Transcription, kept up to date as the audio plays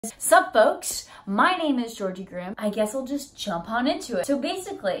Sup folks, my name is Georgie Grimm. I guess I'll just jump on into it. So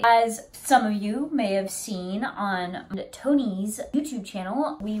basically, as some of you may have seen on Tony's YouTube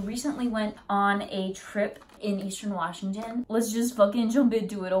channel, we recently went on a trip in Eastern Washington. Let's just fucking jump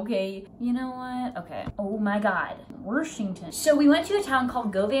into it, okay? You know what? Okay. Oh my God, Washington. So we went to a town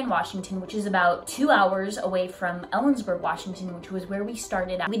called Govan, Washington, which is about 2 hours away from Ellensburg, Washington, which was where we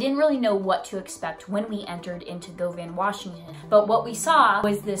started. We didn't really know what to expect when we entered into Govan, Washington, but what we saw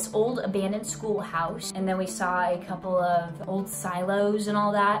was this old abandoned schoolhouse, and then we saw a couple of old silos and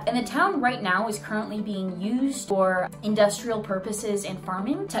all that. And the town right now is currently being used for industrial purposes and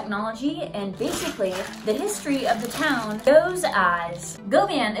farming technology, and basically the history of the town goes as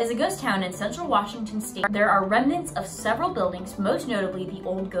Govan is a ghost town in central Washington state. There are remnants of several buildings, most notably the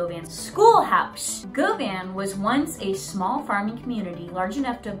old Govan schoolhouse. Govan was once a small farming community large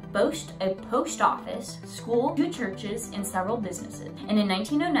enough to boast a post office, school, 2 churches, and several businesses, and in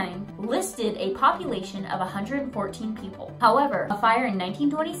 1909 listed a population of 114 people. However, a fire in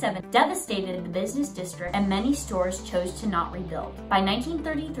 1927 devastated the business district and many stores chose to not rebuild. By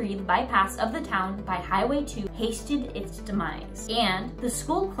 1933, the bypass of the town by Highway 2 hasted its demise, and the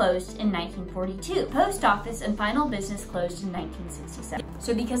school closed in 1942. Post office and final business closed in 1967.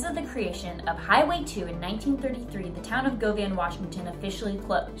 So because of the creation of Highway 2 in 1933, the town of Govan, Washington officially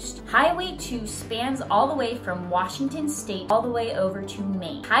closed. Highway 2 spans all the way from Washington State all the way over to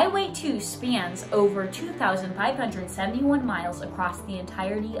Maine. Highway 2 spans over 2,571 miles across the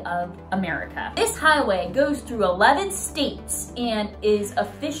entirety of America. This highway goes through 11 states and is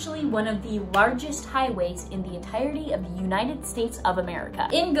officially one of the largest highways in the entirety of the United States of America.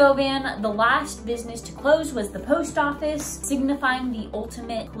 In Govan, the last business to close was the post office, signifying the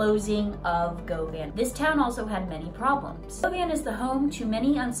ultimate closing of Govan. This town also had many problems. Govan is the home to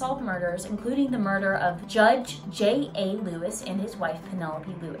many unsolved murders, including the murder of Judge J.A. Lewis and his wife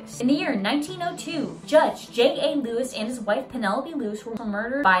Penelope Lewis. In the year 1902, Judge J.A. Lewis and his wife Penelope Lewis were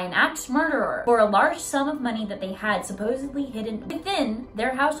murdered by an axe murderer for a large sum of money that they had supposedly hidden within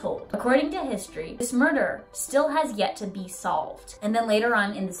their household. According to history, this murder still has yet to be solved. And then later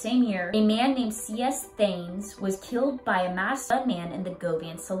on in the same year, a man named C.S. Thanes was killed by a masked gunman in the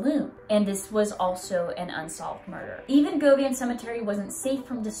Govan saloon, and this was also an unsolved murder. Even Govan Cemetery wasn't safe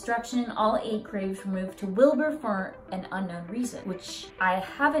from destruction. All 8 graves were moved to Wilbur for an unknown reason, which I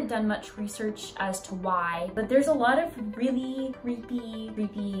haven't done much research as to why, but there's a lot of really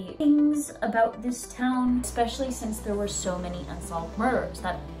creepy things about this town, especially since there were so many unsolved murders.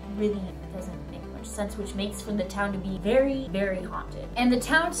 That really doesn't make much sense, which makes for the town to be very, very haunted. And the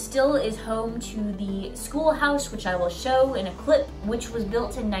town still is home to the schoolhouse, which I will show in a clip, which was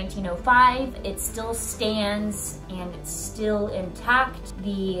built in 1905. It still stands and it's still intact.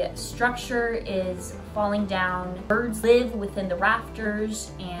 The structure is falling down. Birds live within the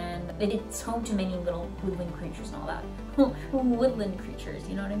rafters, and it's home to many little woodland creatures and all that. Woodland creatures,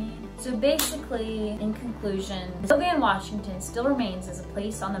 you know what I mean? So basically, in conclusion, Govan, Washington still remains as a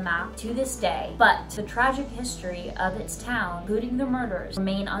place on the map to this day, but the tragic history of its town, including the murders,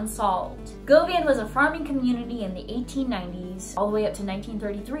 remain unsolved. Govan was a farming community in the 1890s, all the way up to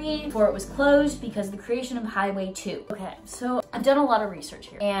 1933, before it was closed because of the creation of Highway 2. Okay, so I've done a lot of research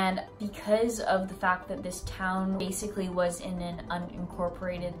here, and because of the fact that this town basically was in an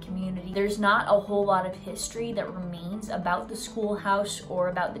unincorporated community, there's not a whole lot of history that remains about the schoolhouse or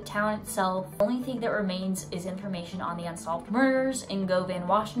about the town itself. The only thing that remains is information on the unsolved murders in Govan,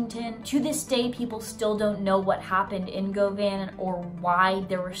 Washington. To this day, people still don't know what happened in Govan or why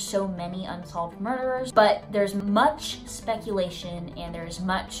there were so many unsolved murderers, but there's much speculation and there's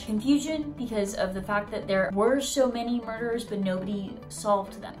much confusion because of the fact that there were so many murders but nobody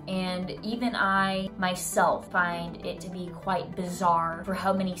solved them. And even I myself find it to be quite bizarre for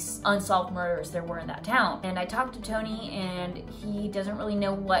how many unsolved murders there were in that town. And I talked to Tony and he doesn't really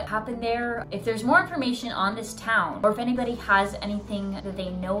know what happened there. If there's more information on this town, or if anybody has anything that they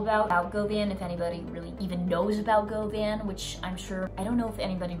know about Govan, if anybody really even knows about Govan, which I'm sure, I don't know if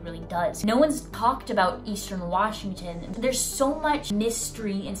anybody really does. No one's talked about Eastern Washington. There's so much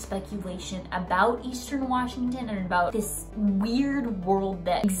mystery and speculation about Eastern Washington and about this weird world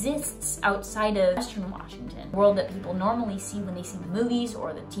that exists outside of Western Washington. A world that people normally see when they see the movies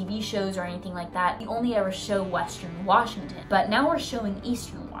or the TV shows or anything like that. We only ever show Western Washington, but now we're showing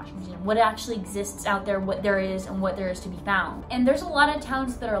Eastern Washington. Washington, what actually exists out there, what there is, and what there is to be found. And there's a lot of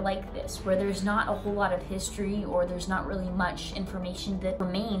towns that are like this, where there's not a whole lot of history, or there's not really much information that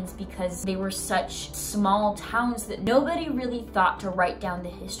remains because they were such small towns that nobody really thought to write down the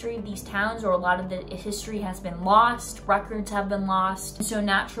history of these towns, or a lot of the history has been lost, records have been lost, and so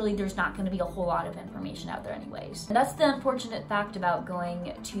naturally there's not going to be a whole lot of information out there anyways. And that's the unfortunate fact about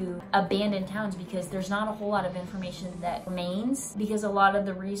going to abandoned towns, because there's not a whole lot of information that remains, because a lot of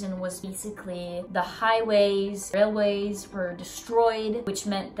the reason was basically the highways, railways were destroyed, which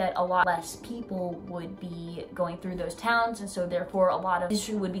meant that a lot less people would be going through those towns, and so therefore a lot of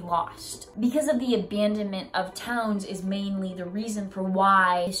history would be lost. Because of the abandonment of towns is mainly the reason for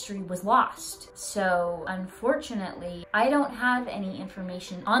why history was lost. So unfortunately, I don't have any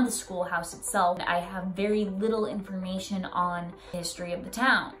information on the schoolhouse itself. I have very little information on the history of the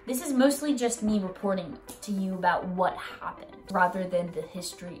town. This is mostly just me reporting to you about what happened rather than the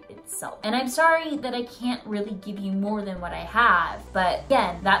history itself. And I'm sorry that I can't really give you more than what I have, but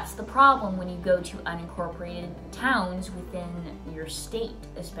again, that's the problem when you go to unincorporated towns within your state,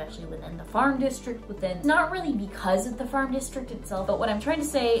 especially within the farm district, within, not really because of the farm district itself, but what I'm trying to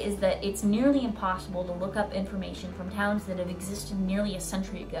say is that it's nearly impossible to look up information from towns that have existed nearly a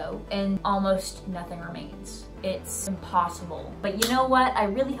century ago and almost nothing remains. It's impossible. But you know what? I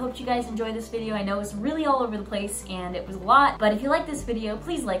really hope you guys enjoyed this video. I know it's really all over the place and it was a lot, but if you like this video,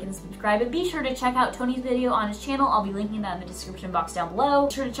 please like and subscribe, and be sure to check out Tony's video on his channel. I'll be linking that in the description box down below.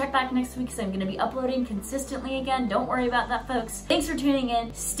 Be sure to check back next week because I'm gonna be uploading consistently again. Don't worry about that, folks. Thanks for tuning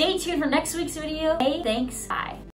in. Stay tuned for next week's video. Hey, thanks, bye.